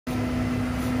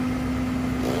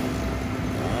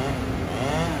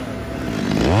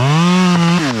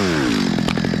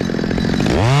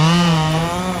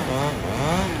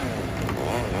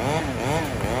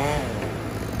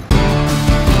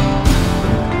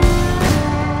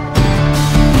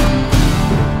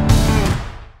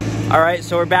All right,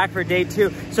 so we're back for day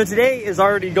 2. So today is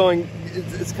already going,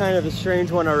 it's kind of a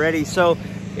strange one already. So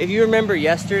if you remember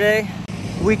yesterday,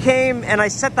 we came and I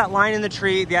set that line in the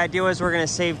tree. The idea was we're gonna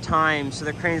save time so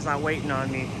the crane's not waiting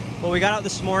on me. Well, we got out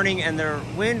this morning and the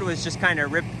wind was just kind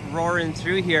of roaring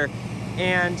through here.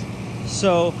 And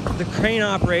so the crane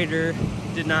operator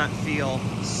did not feel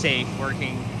safe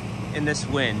working in this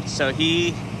wind. So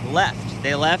he left.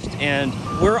 They left, and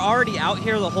we're already out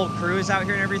here. The whole crew is out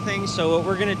here and everything. So what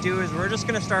we're gonna do is we're just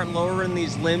gonna start lowering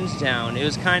these limbs down. It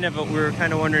was kind of, we were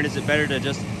kind of wondering, is it better to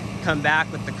just come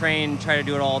back with the crane, try to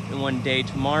do it all in one day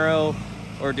tomorrow,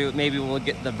 or maybe we'll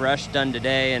get the brush done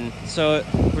today. And so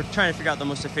we're trying to figure out the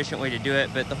most efficient way to do it,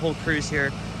 but the whole crew's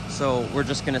here. So we're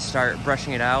just gonna start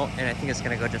brushing it out, and I think it's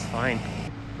gonna go just fine.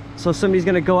 So somebody's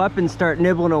gonna go up and start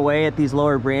nibbling away at these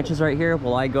lower branches right here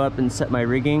while I go up and set my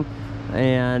rigging.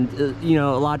 And you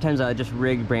know, a lot of times I just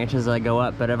rig branches as I go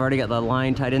up, but I've already got the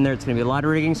line tied in there. It's gonna be a lot of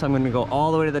rigging, so I'm gonna go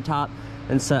all the way to the top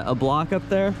and set a block up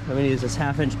there. I'm gonna use this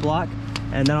 1/2-inch block,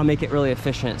 and then I'll make it really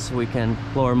efficient so we can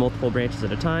lower multiple branches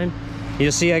at a time.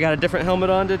 You'll see I got a different helmet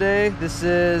on today. This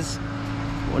is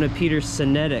one of Peter's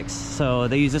Synetics. So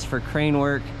they use this for crane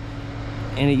work,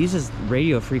 and it uses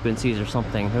radio frequencies or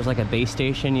something. There's like a base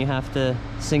station you have to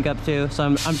sync up to. So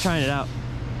I'm trying it out,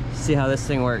 see how this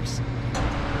thing works.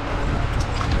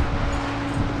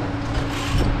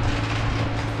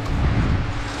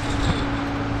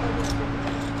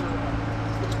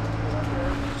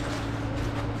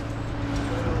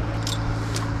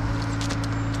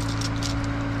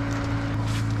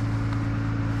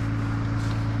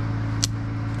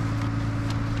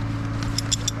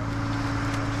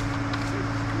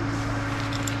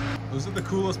 Those are the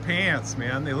coolest pants,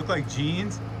 man. They look like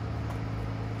jeans.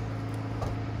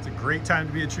 It's a great time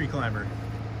to be a tree climber.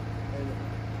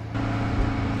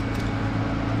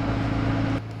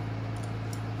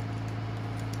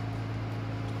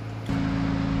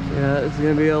 Yeah, it's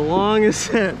gonna be a long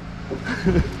ascent.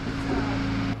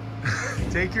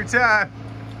 Take your time.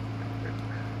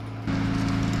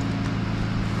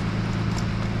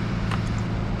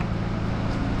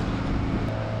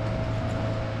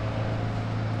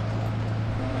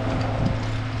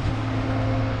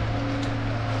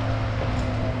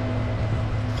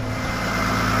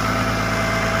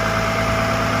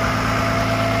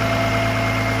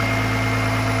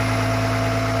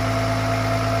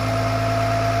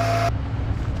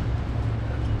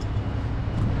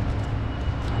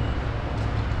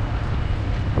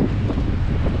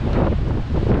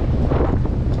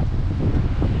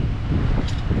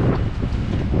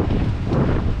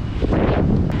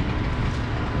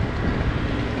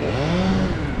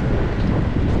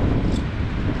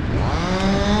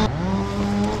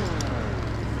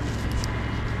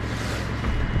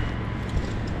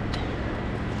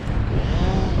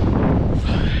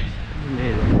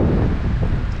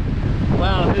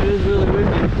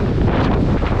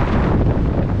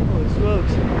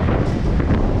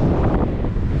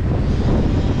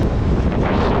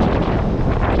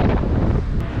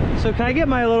 So can I get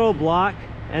my little block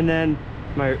and then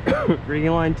my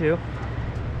rigging line too?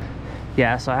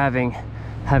 Yeah, so having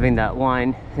that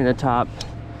line in the top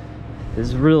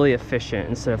is really efficient.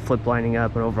 Instead of flip lining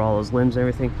up and over all those limbs and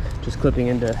everything, just clipping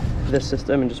into this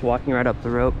system and just walking right up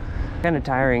the rope. Kind of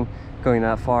tiring going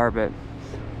that far, but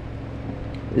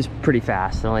it's pretty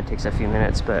fast. It only takes a few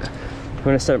minutes, but I'm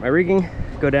gonna set up my rigging,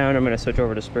 go down, I'm gonna switch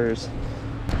over to spurs.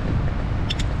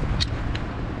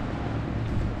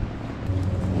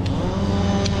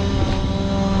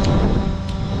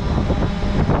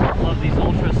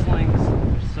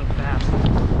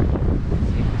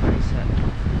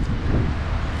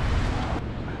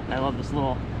 I love this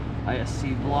little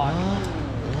ISC block.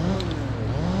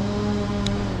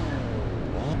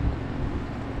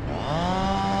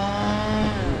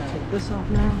 Take this off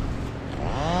now.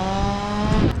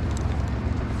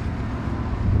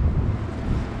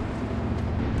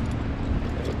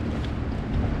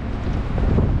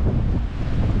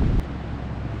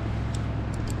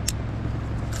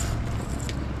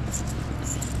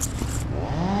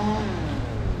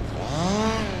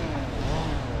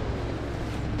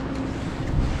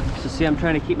 See, I'm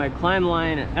trying to keep my climb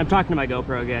line. I'm talking to my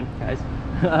GoPro again, guys.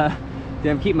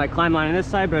 I'm keeping my climb line on this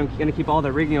side, but I'm gonna keep all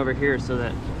the rigging over here so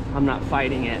that I'm not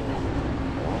fighting it.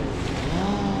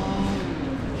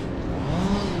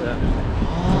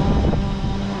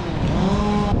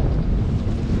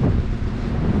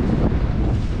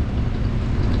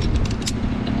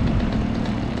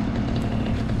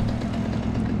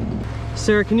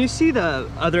 Sarah, can you see the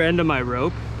other end of my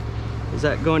rope? Is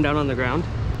that going down on the ground?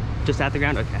 Just at the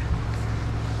ground? Okay.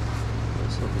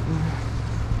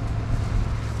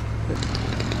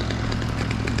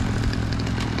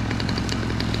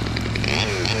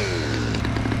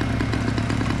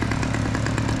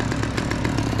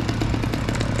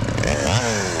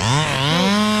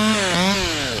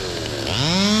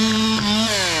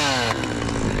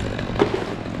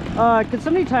 Could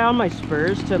somebody tie on my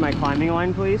spurs to my climbing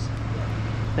line, please?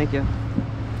 Thank you.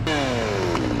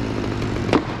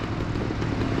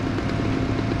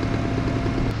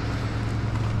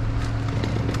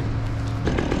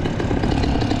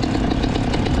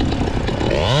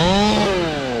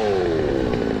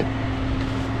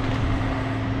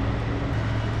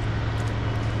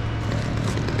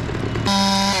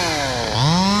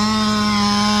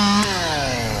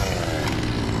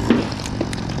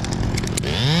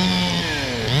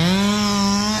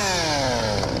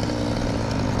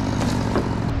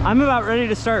 I'm about ready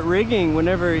to start rigging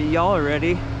whenever y'all are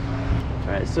ready. All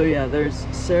right, so yeah, there's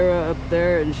Sarah up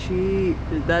there, and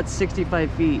that's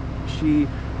 65 feet. She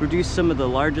reduced some of the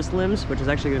largest limbs, which is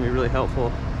actually gonna be really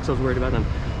helpful, because I was worried about them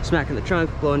smacking the trunk,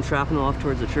 blowing shrapnel off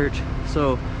towards the church.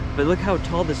 So, but look how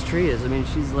tall this tree is. I mean,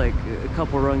 she's like a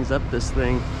couple rungs up this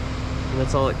thing, and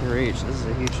that's all it can reach. This is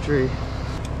a huge tree.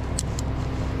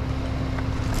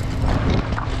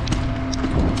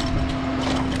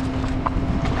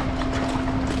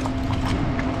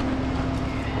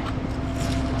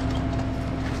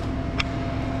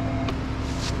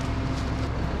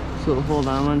 So hold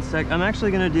on one sec. I'm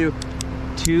actually gonna do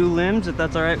 2 limbs, if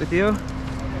that's all right with you.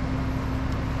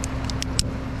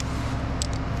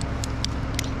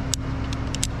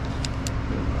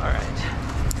 All right.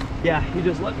 Yeah, you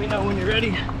just let me know when you're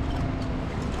ready.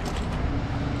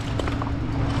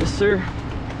 Yes, sir.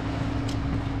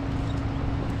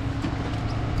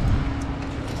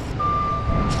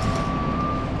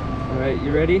 All right,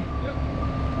 you ready? Yep.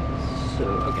 So,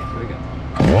 okay, here we go.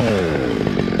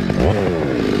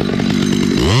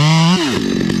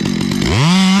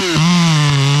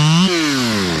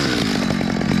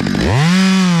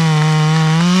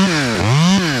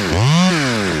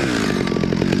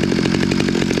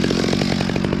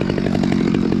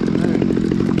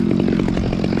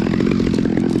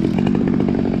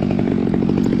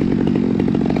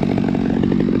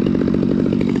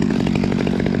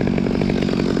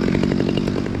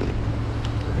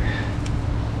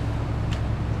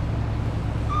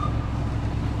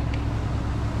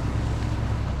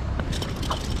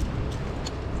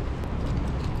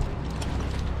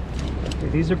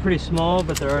 These are pretty small,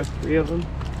 but there are 3 of them.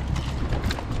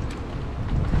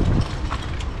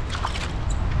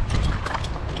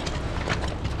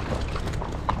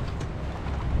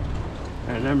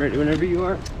 All right, I'm ready whenever you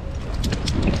are.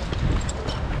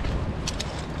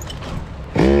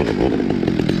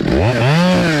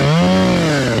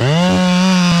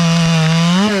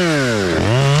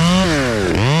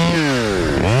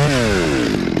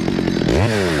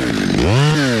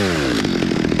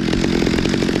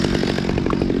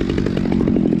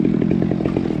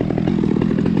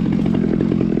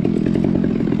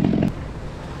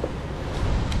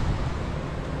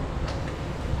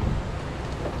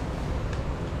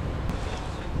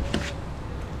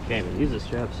 Okay, man, use the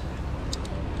straps.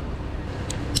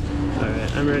 All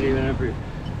right, I'm ready whenever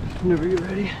you're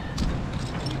ready.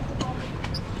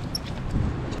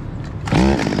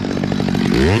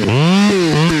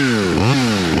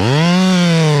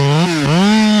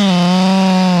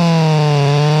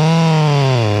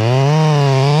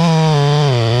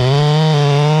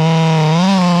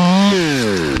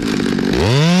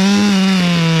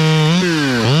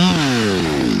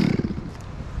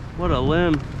 What a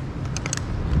limb.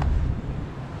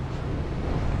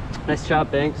 Nice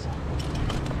job, Banks.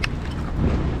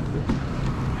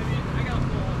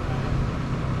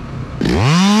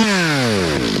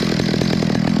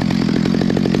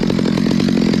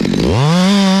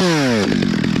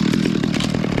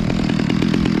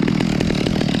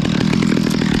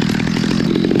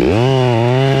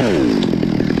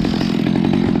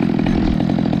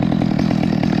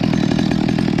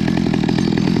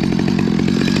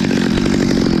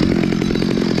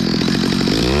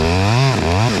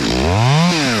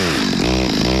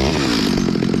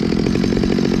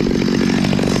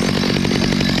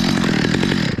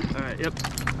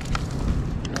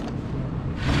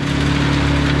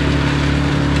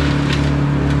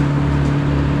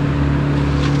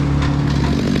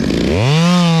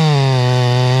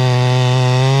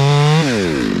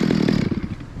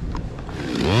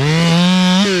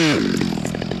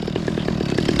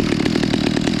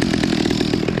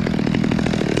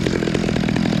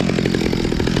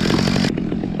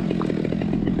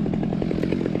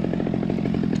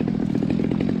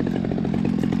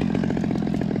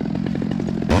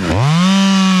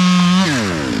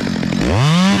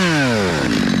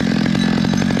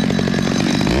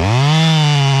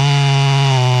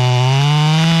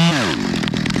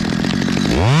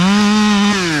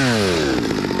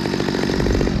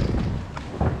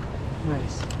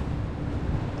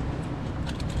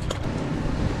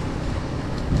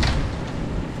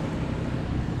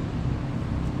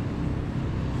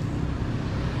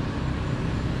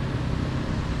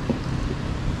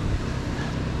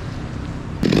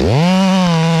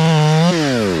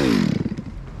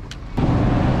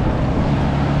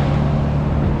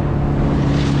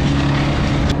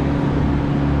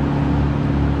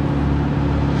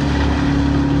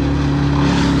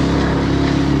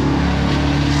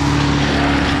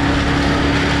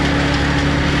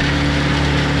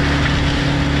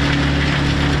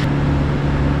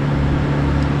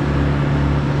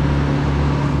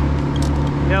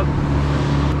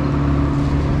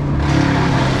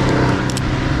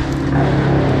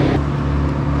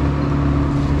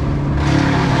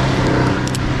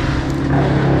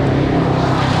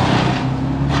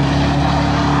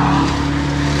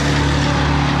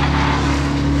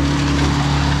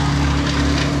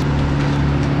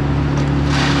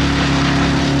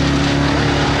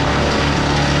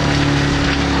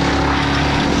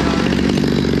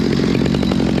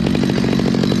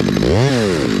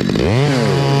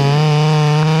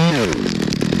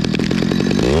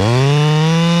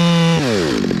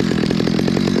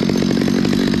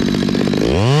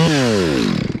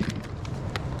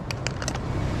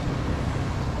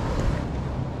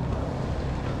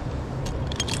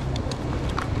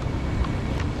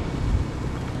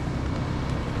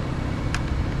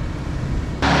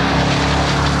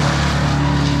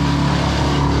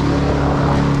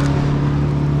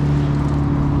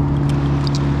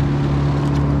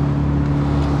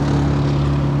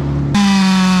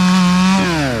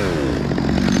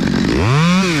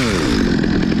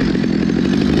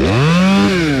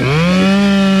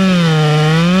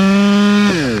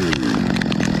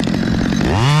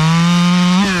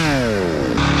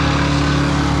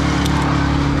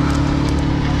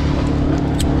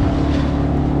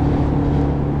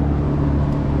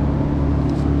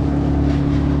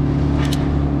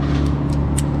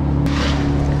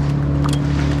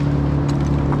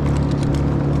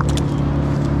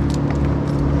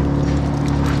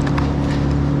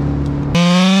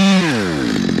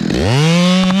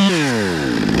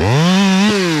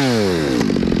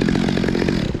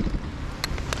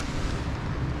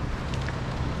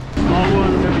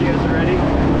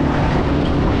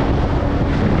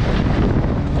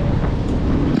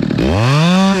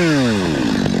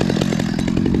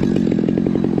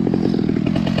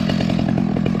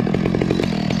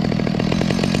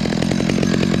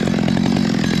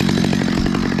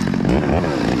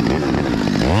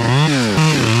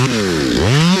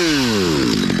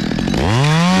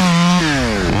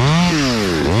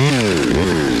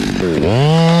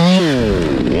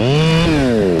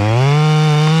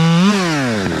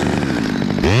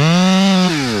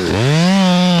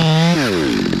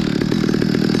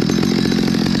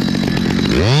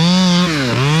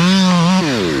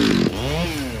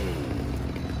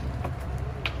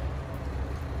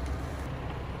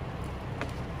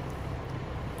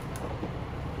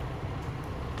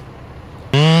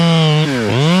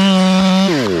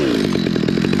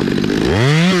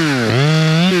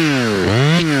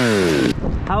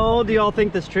 y'all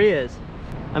think this tree is?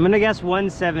 I'm gonna guess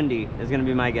 170 is gonna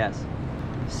be my guess.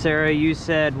 Sarah, you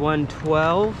said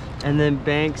 112, and then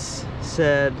Banks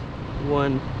said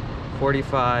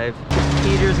 145.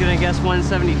 Peter's gonna guess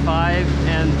 175,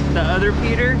 and the other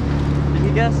Peter, did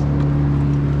he guess?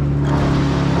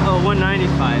 Oh,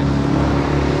 195.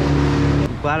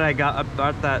 I'm glad I got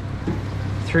that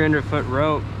 300-foot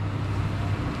rope.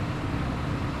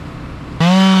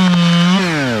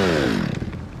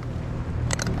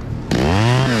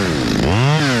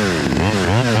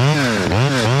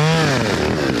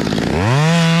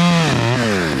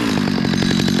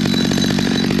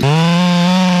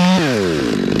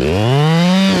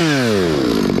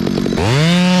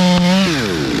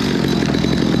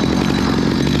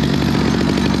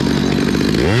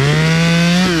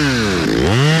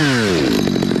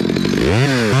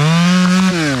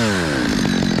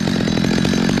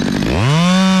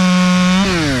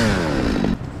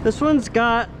 This one's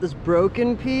got this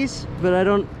broken piece, but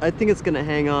I think it's gonna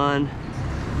hang on.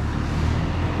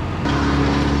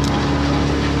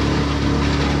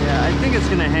 Yeah, I think it's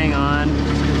gonna hang on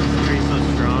just because this tree's so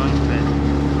strong, but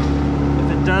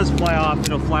if it does fly off,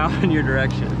 it'll fly off in your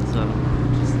direction, so.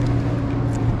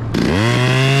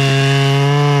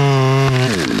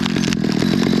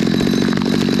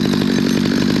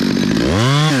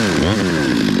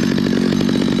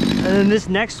 And then this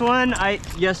next one,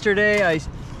 yesterday I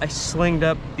slinged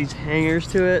up these hangers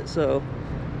to it, so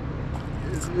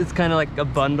it's kind of like a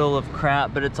bundle of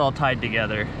crap, but it's all tied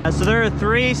together. So there are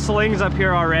 3 slings up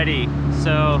here already.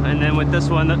 So, and then with this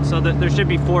one, so that there should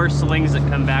be 4 slings that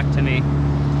come back to me. All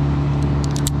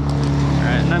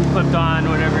right, and I'm clipped on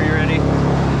whenever you're ready.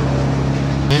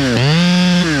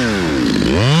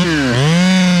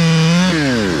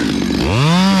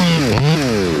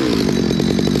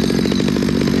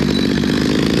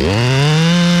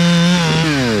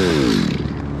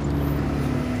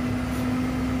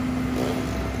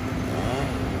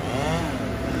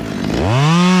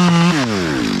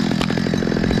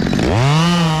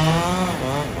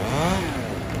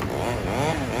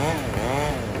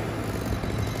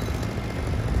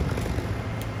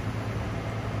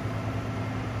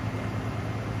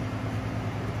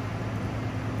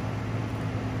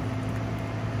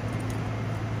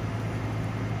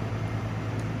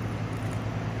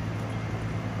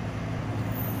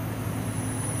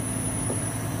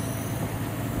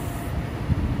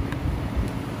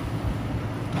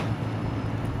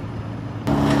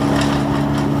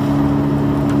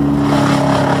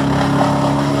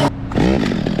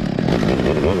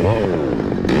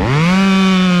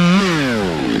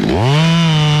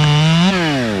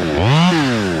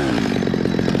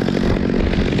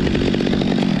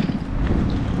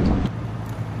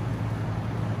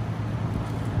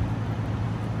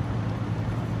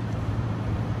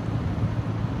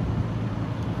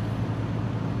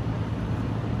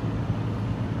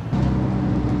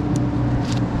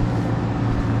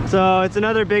 So it's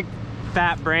another big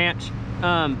fat branch.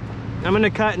 I'm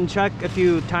gonna cut and chuck a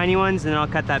few tiny ones, and then I'll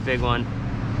cut that big one.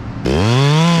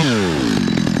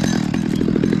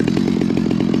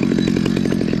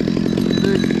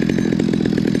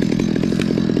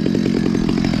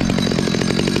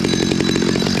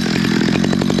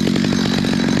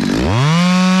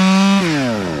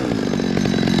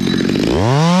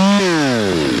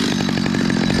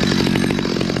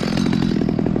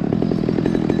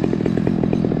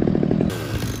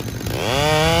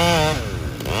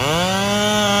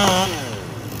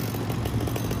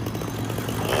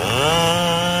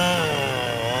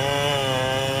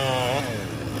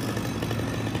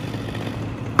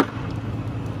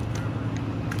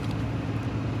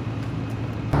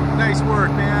 Nice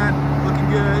work, man. Looking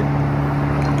good.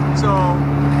 So,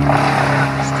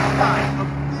 still got a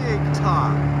big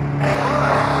top. But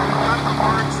we've got the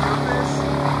hard surface.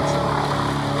 So,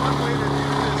 one way to do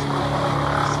this would be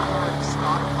to start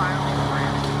stockpiling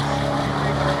branches. You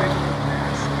make a big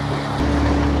nest.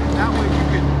 That way you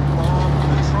can bomb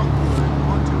the trunk wood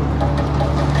onto it.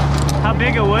 How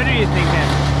big a wood are you thinking?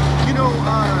 You know,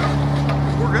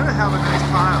 we're gonna have a nice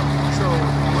pile. So,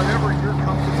 whatever you're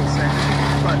comfortable saying.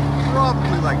 But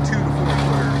probably like 2 to 4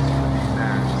 footers would be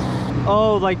max.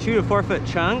 Oh, like 2 to 4 foot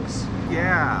chunks?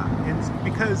 Yeah, it's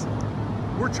because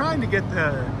we're trying to get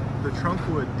the trunk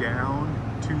wood down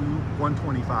to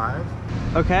 125.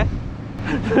 Okay.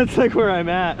 That's like where I'm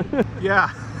at.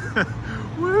 Yeah.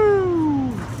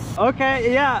 Woo!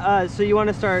 Okay, yeah, so you want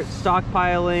to start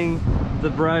stockpiling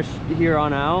the brush here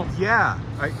on out? Yeah,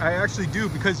 I actually do,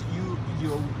 because you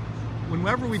know,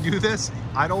 whenever we do this,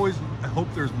 I'd always hope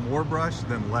there's more brush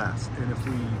than less. And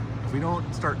if we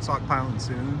don't start stockpiling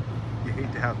soon, you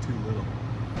hate to have too little.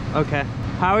 Okay.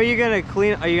 How are you gonna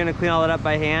clean? Are you gonna clean all that up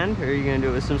by hand, or are you gonna do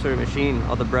it with some sort of machine?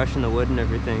 All the brush and the wood and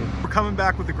everything. We're coming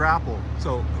back with the grapple,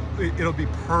 so it'll be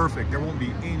perfect. There won't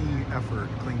be any effort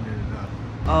cleaning it up.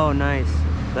 Oh, nice.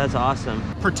 That's awesome.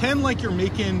 Pretend like you're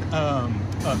making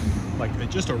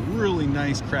just a really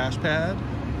nice crash pad,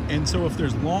 and so if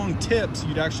there's long tips,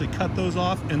 you'd actually cut those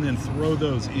off and then throw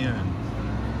those in.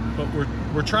 But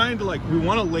we're trying to we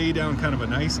want to lay down kind of a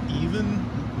nice even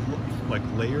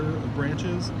layer of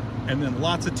branches, and then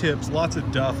lots of tips, lots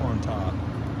of duff on top.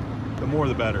 The more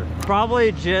the better.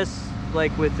 Probably just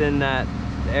like within that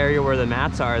area where the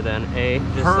mats are then, eh?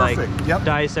 Just perfect. Yep.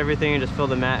 Dice everything and just fill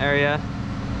the mat area.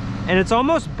 And it's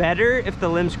almost better if the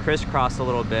limbs crisscross a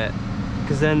little bit,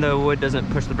 because then the wood doesn't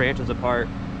push the branches apart.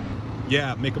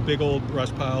 Yeah, make a big old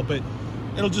brush pile, but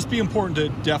it'll just be important to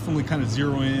definitely kind of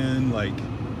zero in, I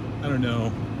don't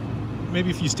know, maybe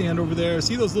if you stand over there,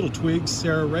 see those little twigs,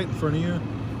 Sarah, right in front of you?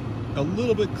 A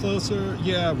little bit closer.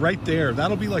 Yeah, right there.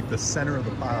 That'll be like the center of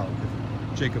the pile,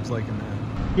 if Jacob's liking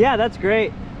that. Yeah, that's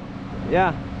great.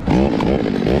 Yeah.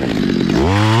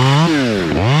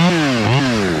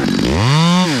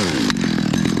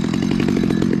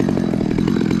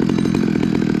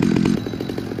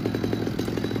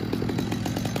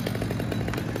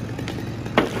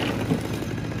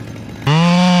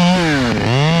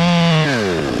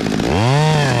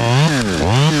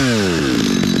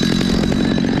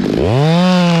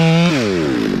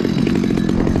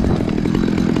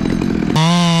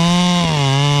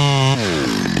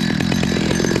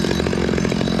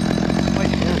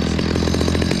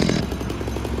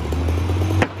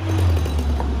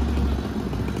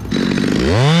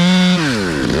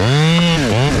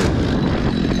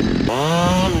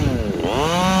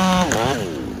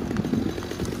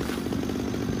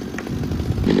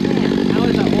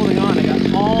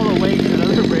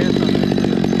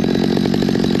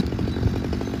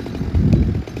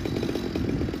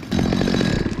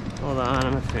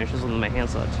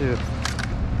 Too.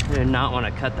 I did not want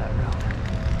to cut that route.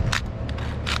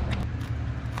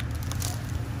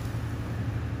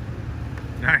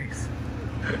 Nice.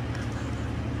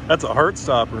 That's a heart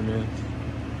stopper, man.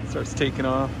 Starts taking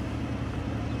off.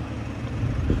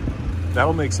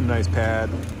 That'll make some nice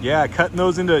pad. Yeah, cutting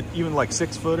those into even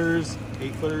 6 footers,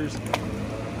 8 footers.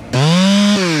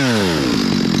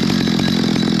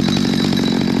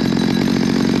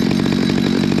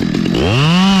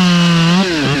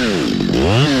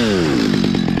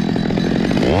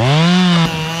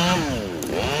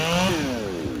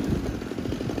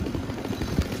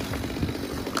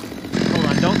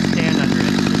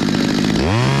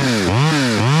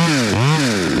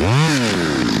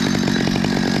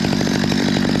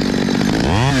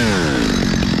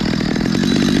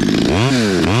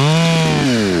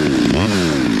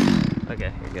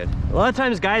 A lot of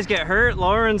times guys get hurt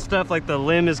lowering stuff, like the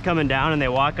limb is coming down and they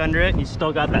walk under it and you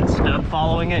still got that stub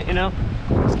following it, you know?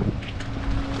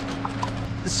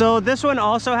 So this one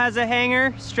also has a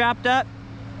hanger strapped up.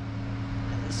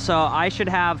 So I should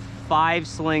have 5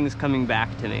 slings coming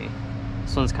back to me.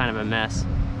 This one's kind of a mess.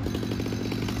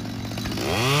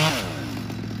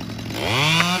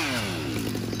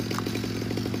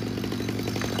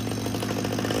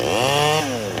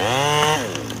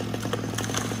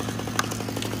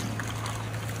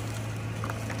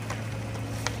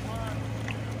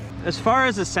 As far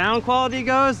as the sound quality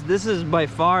goes, this is by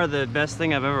far the best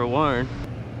thing I've ever worn.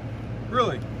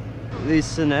 Really? These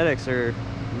Synetics are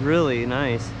really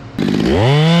nice.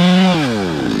 Yeah.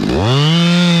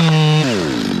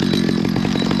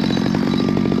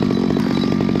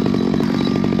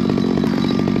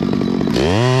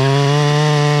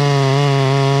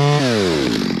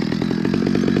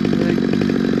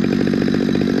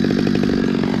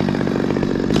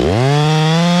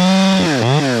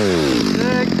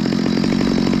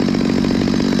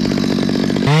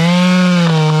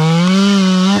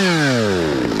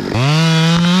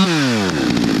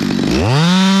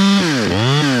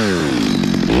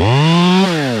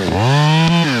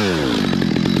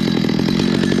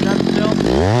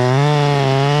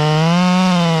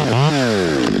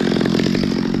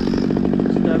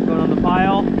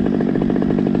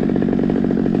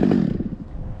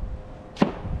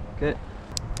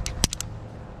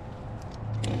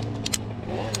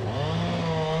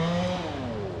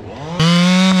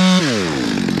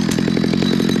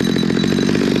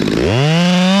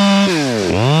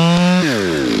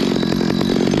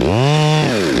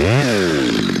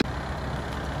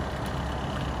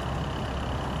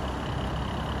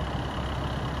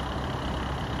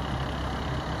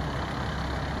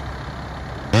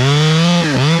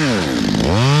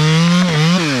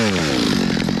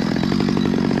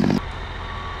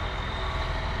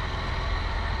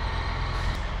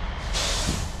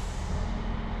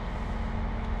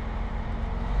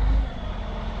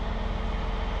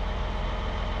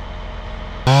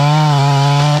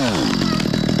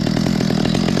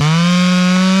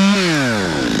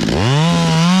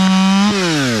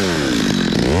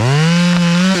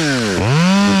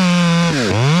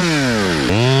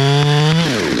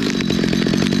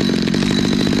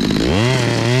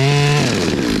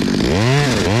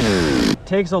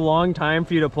 takes a long time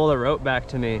for you to pull the rope back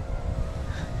to me.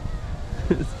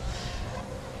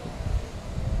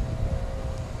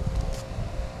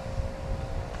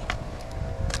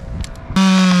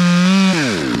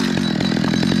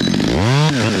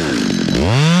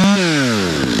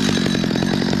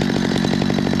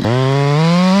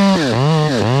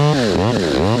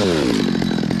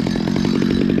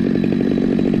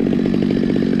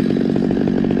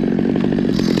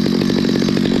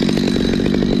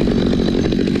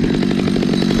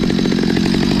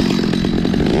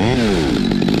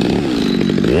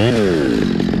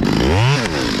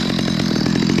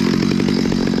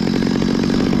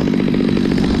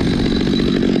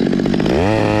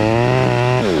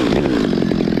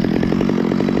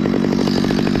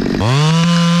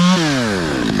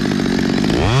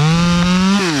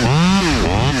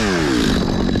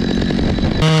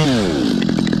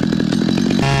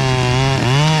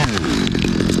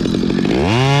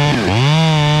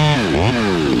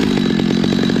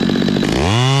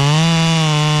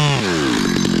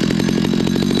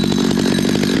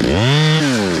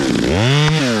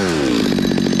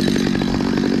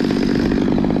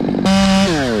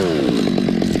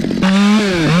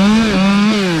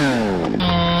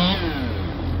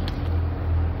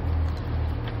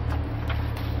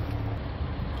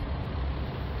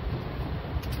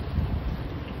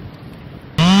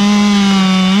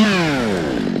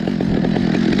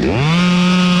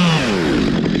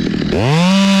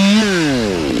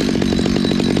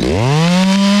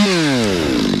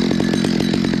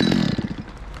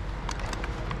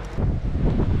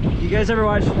 You guys ever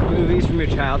watch movies from your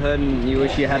childhood and you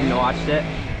wish you hadn't watched it?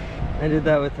 I did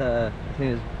that with I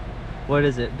think it was, what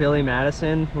is it, Billy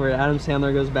Madison, where Adam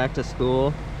Sandler goes back to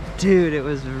school. Dude, it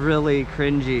was really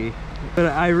cringy. But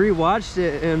I rewatched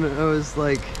it and I was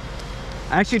like,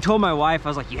 I actually told my wife, I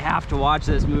was like, you have to watch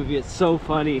this movie, it's so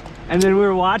funny. And then we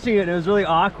were watching it and it was really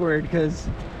awkward because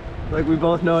like we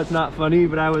both know it's not funny,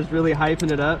 but I was really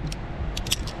hyping it up.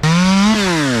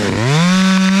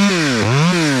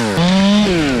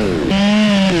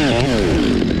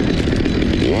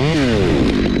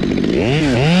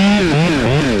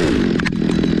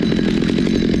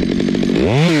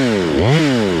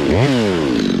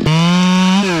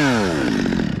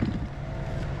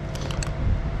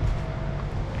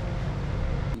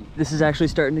 This is actually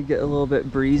starting to get a little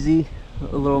bit breezy,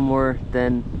 a little more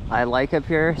than I like up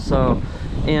here. So,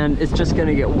 and it's just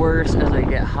gonna get worse as I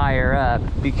get higher up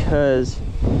because,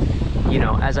 you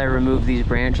know, as I remove these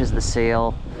branches, the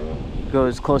sail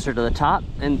goes closer to the top.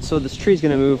 And so this tree's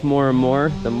gonna move more and more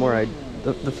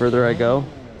the further I go.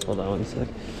 Hold on one sec.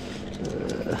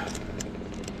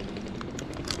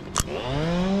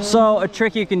 So a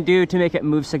trick you can do to make it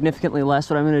move significantly less,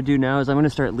 what I'm going to do now is I'm going to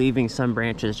start leaving some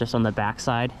branches just on the back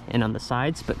side and on the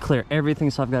sides, but clear everything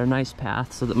so I've got a nice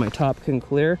path so that my top can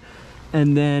clear.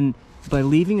 And then by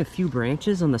leaving a few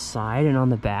branches on the side and on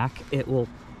the back, it will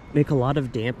make a lot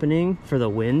of dampening for the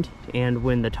wind, and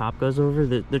when the top goes over,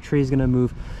 the tree is going to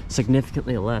move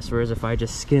significantly less. Whereas if I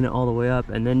just skin it all the way up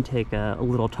and then take a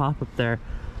little top up there,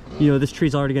 you know, this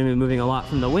tree's already going to be moving a lot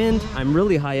from the wind. I'm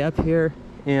really high up here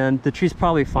and the tree's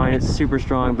probably fine, it's super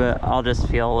strong, but I'll just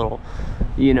feel a little,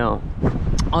 you know,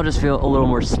 I'll just feel a little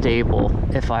more stable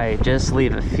if I just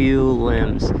leave a few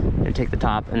limbs and take the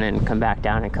top and then come back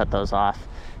down and cut those off.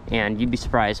 And you'd be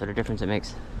surprised what a difference it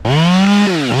makes.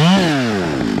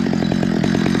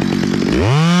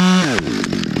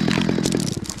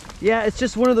 Yeah, it's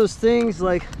just one of those things,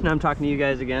 like, now I'm talking to you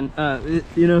guys again,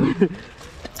 you know,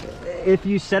 if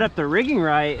you set up the rigging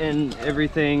right and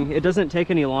everything, it doesn't take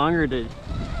any longer to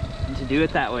do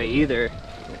it that way either.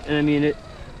 And I mean,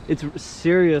 it's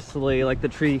seriously, like, the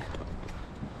tree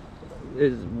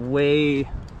is way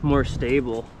more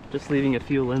stable just leaving a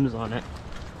few limbs on it.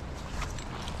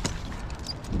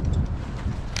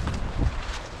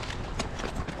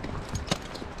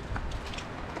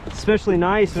 Especially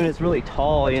nice when it's really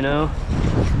tall, you know,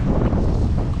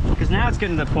 because now it's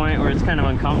getting to the point where it's kind of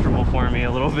uncomfortable for me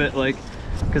a little bit, like,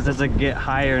 because as I get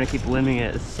higher and I keep limbing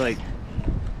it, it's like,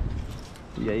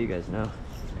 yeah, you guys know.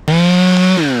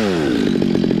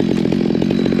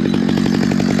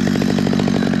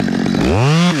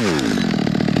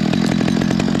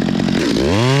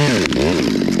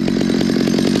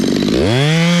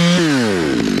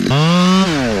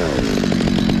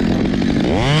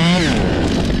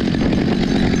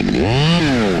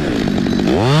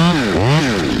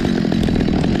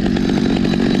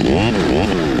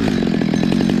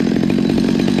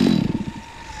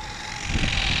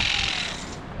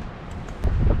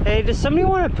 Hey, does somebody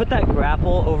want to put that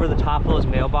grapple over the top of those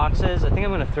mailboxes? I think I'm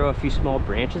going to throw a few small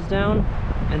branches down,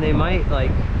 and they might,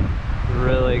 like,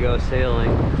 really go sailing.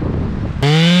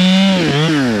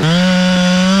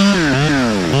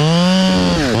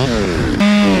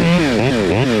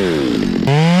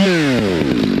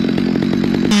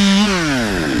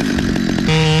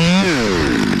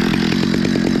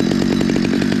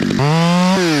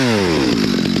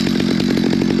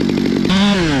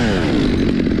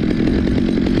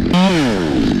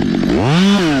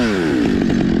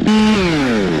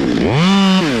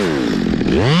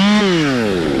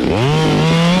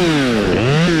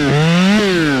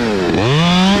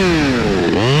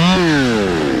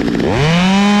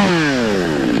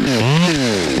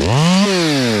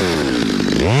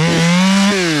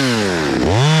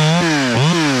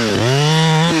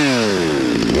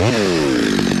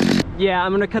 Yeah,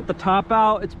 I'm gonna cut the top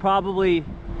out. It's probably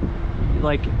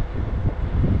like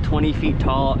 20 feet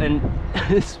tall, and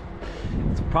it's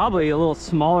probably a little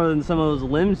smaller than some of those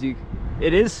limbs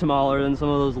it is smaller than some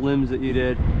of those limbs that you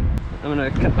did. I'm gonna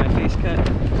cut my face cut.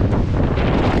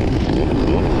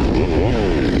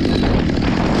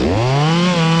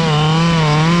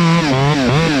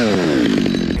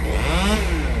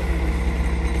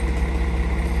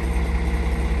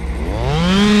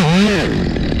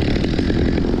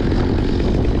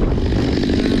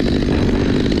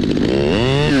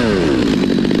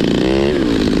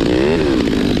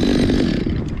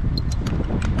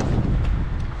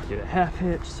 Half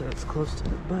hitch so it's close to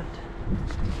the butt.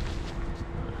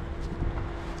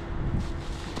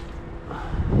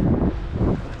 I'm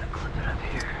gonna clip it up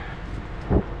here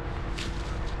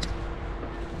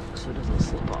so it doesn't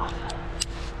slip off.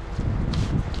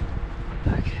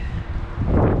 Okay.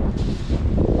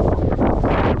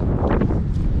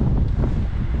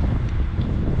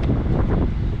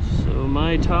 So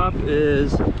my top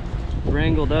is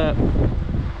wrangled up.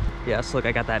 Yes, look,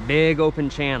 I got that big open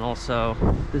channel, so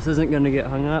this isn't gonna get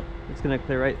hung up. It's gonna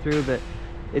clear right through, but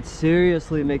it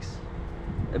seriously makes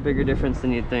a bigger difference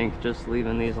than you'd think just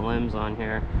leaving these limbs on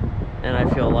here. And I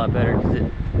feel a lot better because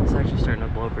it's actually starting to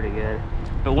blow pretty good.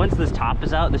 But once this top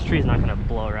is out, this tree's not gonna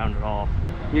blow around at all.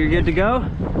 You're good to go?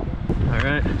 All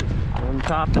right, on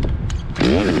top.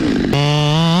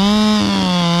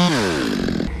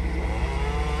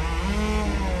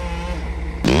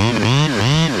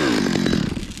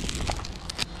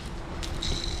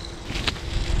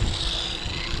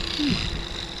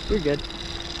 You're good.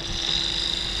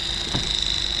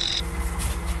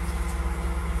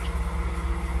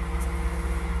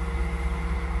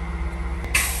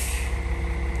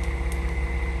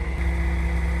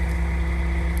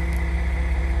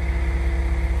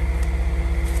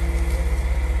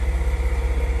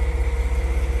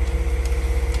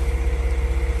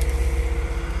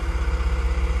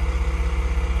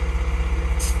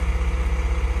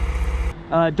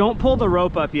 Don't pull the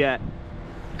rope up yet,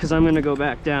 because I'm gonna go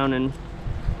back down and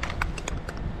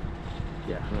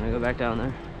yeah, I'm gonna go back down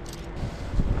there.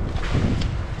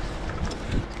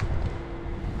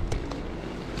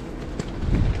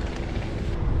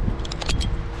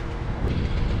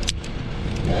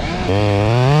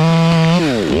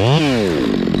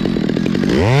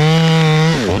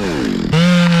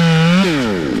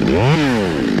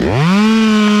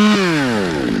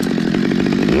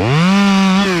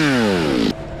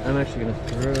 I'm actually gonna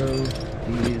throw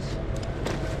these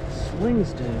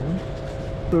slings down,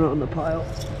 put it on the pile.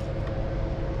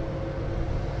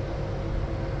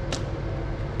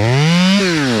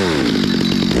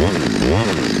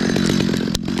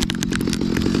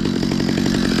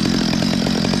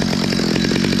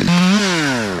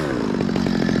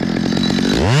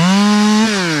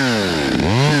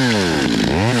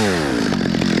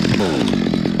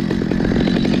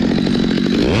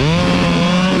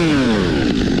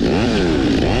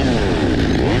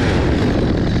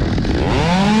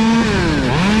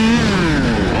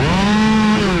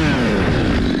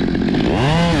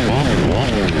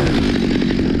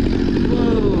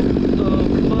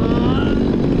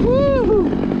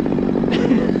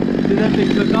 That thing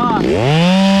took off.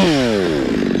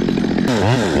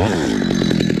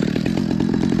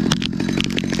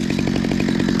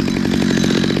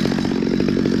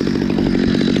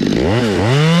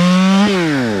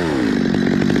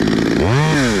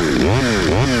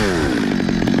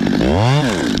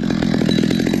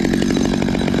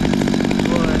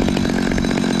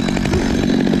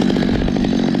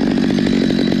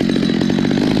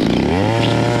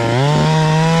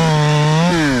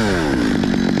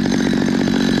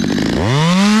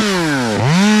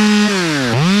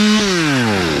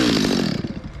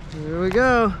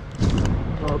 Go.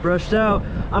 All brushed out.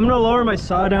 I'm gonna lower my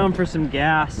saw down for some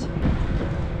gas.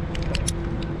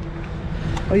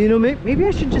 Oh, you know, maybe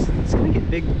I should just, it's gonna get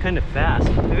big kind of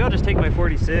fast. Maybe I'll just take my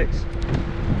 46.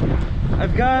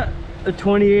 I've got a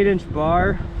 28-inch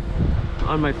bar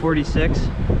on my 46.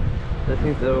 I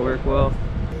think that'll work well.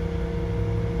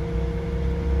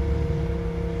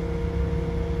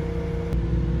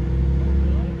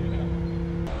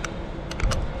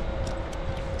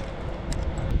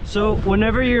 So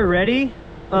whenever you're ready,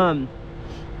 I'm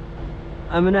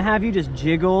gonna have you just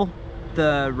jiggle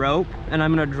the rope, and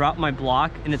I'm gonna drop my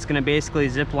block, and it's gonna basically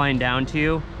zip line down to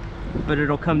you, but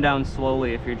it'll come down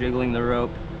slowly if you're jiggling the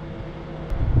rope.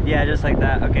 Yeah, just like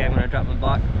that. Okay, I'm gonna drop my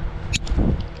block.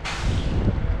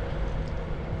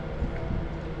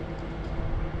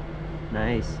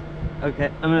 Nice.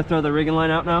 Okay, I'm gonna throw the rigging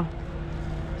line out now.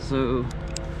 So,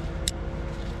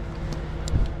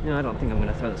 no, I don't think I'm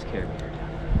gonna throw this carabiner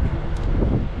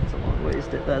down. That's a long ways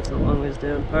down. That's a long ways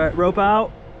down. All right, rope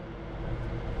out.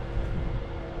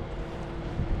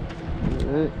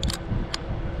 All right.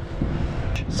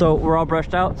 So we're all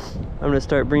brushed out. I'm gonna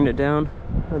start bringing it down.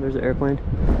 Oh, there's an airplane.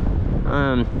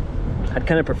 I'd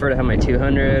kind of prefer to have my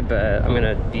 200, but I'm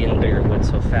gonna be in bigger woods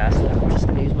so fast. I'm just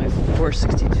gonna use my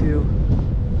 462.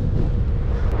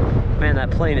 Man,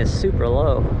 that plane is super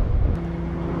low.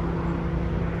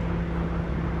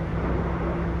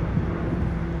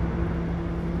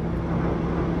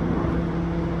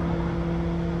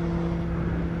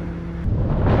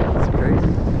 That's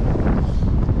crazy.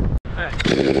 All right.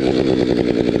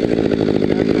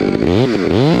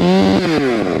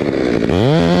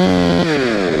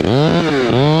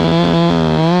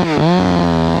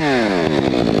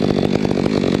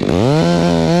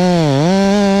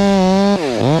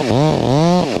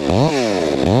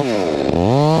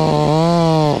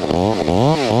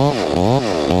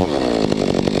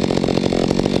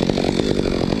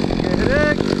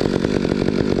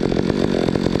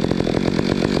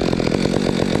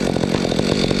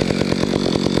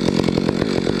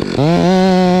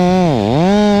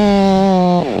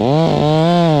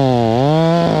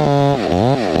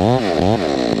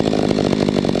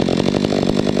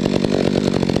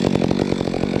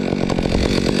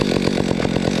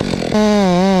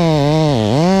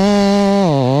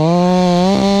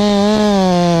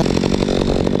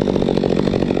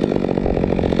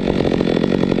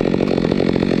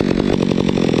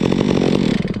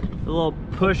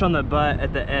 Push on the butt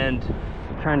at the end.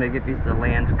 I'm trying to get these to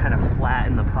land kind of flat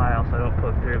in the pile so I don't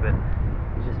poke through, but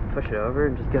you just push it over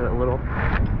and just give it a little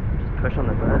just push on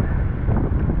the butt.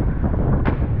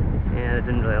 And it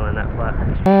didn't really land that flat.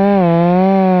 Let's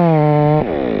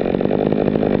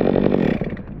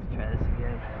try this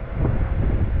again.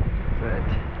 Right.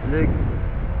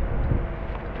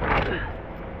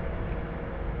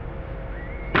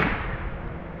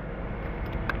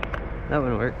 That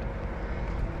one worked.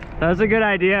 That was a good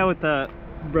idea with the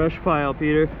brush pile,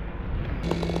 Peter.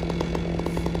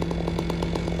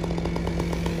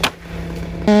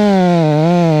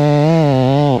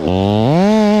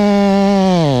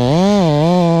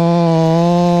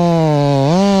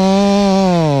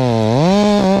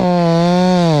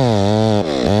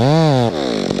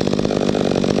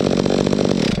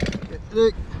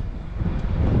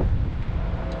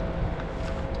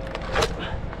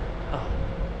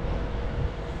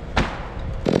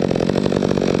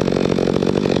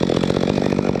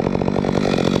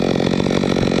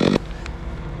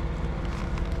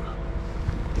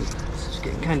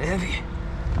 Kind of heavy.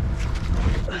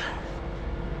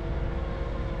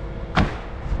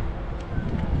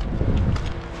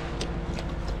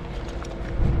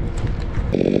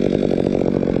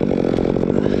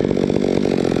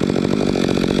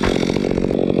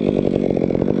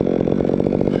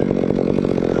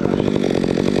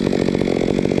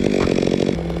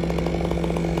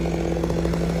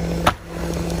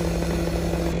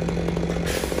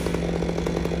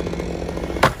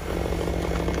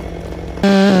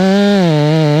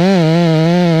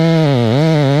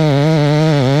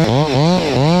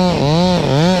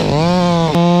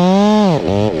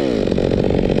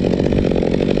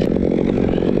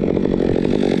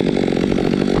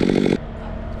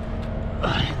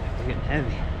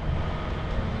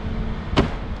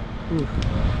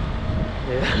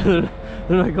 Yeah,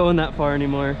 they're not going that far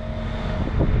anymore.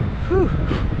 Whew.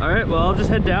 All right, well, I'll just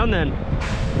head down then.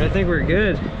 I think we're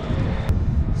good.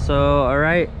 So, all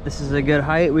right, this is a good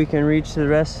height. We can reach the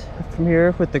rest from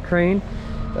here with the crane.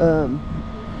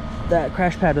 That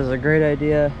crash pad is a great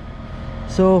idea.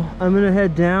 So I'm gonna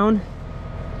head down,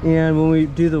 and when we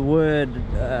do the wood,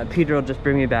 Peter will just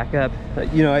bring me back up.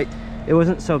 You know, it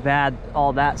wasn't so bad,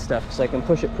 all that stuff, because I can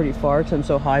push it pretty far because I'm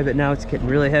so high, but now it's getting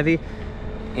really heavy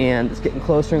and it's getting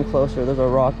closer and closer. There's a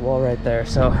rock wall right there,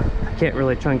 so I can't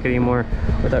really chunk anymore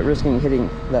without risking hitting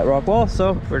that rock wall.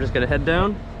 So we're just gonna head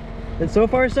down. And so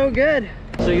far so good.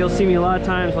 So you'll see me a lot of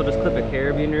times, I'll just clip a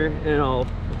carabiner and I'll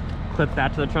clip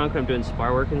that to the trunk when I'm doing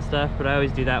spar work and stuff. But I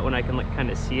always do that when I can like kind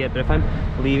of see it. But if I'm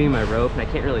leaving my rope and I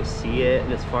can't really see it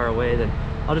and it's far away, then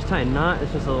I'll just tie a knot.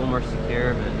 It's just a little more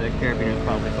secure, but the carabiner is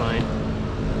probably fine.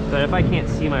 But if I can't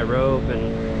see my rope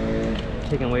and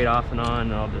taking weight off and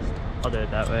on, I'll do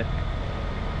it that way.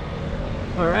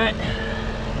 All right,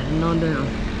 heading on down.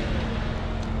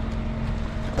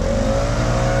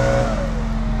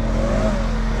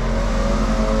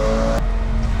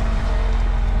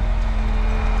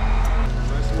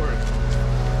 Nice work.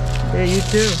 Yeah, you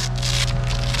too.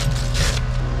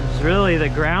 It's really the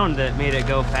ground that made it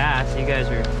go fast. You guys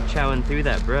are chowing through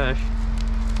that brush.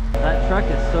 That truck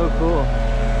is so cool.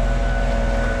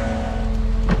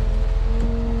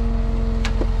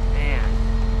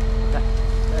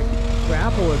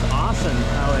 Grapple was awesome.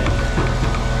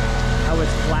 How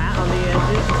it's flat on the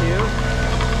edges too.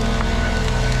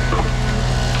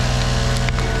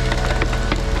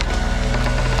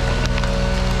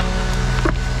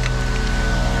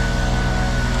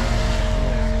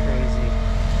 That's crazy.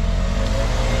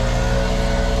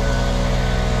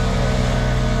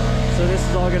 So this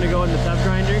is all going to go in the tub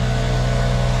grinder. That's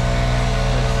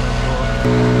so cool.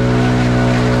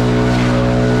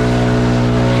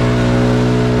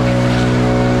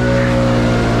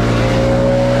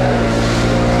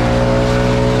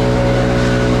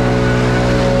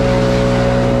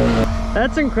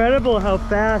 That's incredible how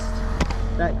fast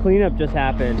that cleanup just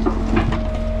happened.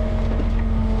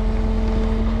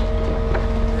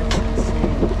 That's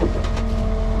insane.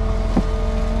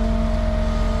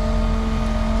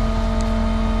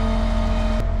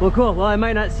 Well, cool. Well, I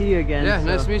might not see you again. Yeah, so.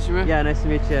 nice to meet you, man. Yeah, nice to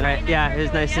meet you. Right. Yeah, it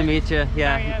was nice to meet you.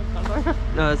 Yeah.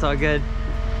 No, it's all good.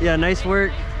 Yeah, nice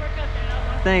work.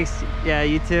 Thanks. Yeah,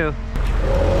 you too.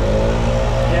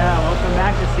 Yeah, welcome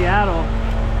back to Seattle.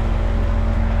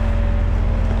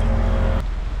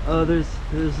 Oh,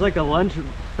 there's like a lunch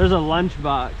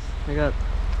box. I got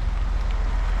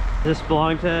this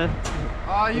belong to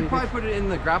You probably put it in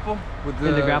the grapple with the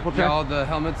in the grapple truck. Yeah, all the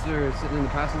helmets are sitting in the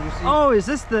passenger seat. Oh, is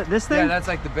this this thing? Yeah, that's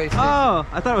like the base station. Oh,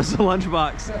 I thought it was the lunch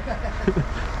box.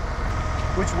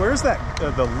 Where's that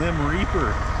the Limb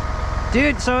Reaper?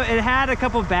 Dude, so it had a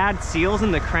couple bad seals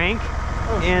in the crank.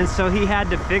 And so he had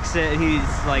to fix it. He's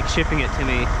like shipping it to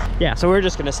me. Yeah, so we're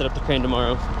just gonna set up the crane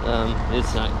tomorrow.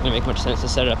 It's not gonna make much sense to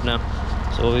set it up now.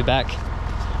 So we'll be back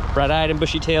bright-eyed and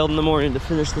bushy-tailed in the morning to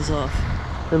finish this off.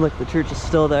 And look, the church is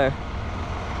still there.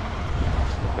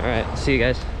 All right, see you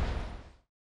guys.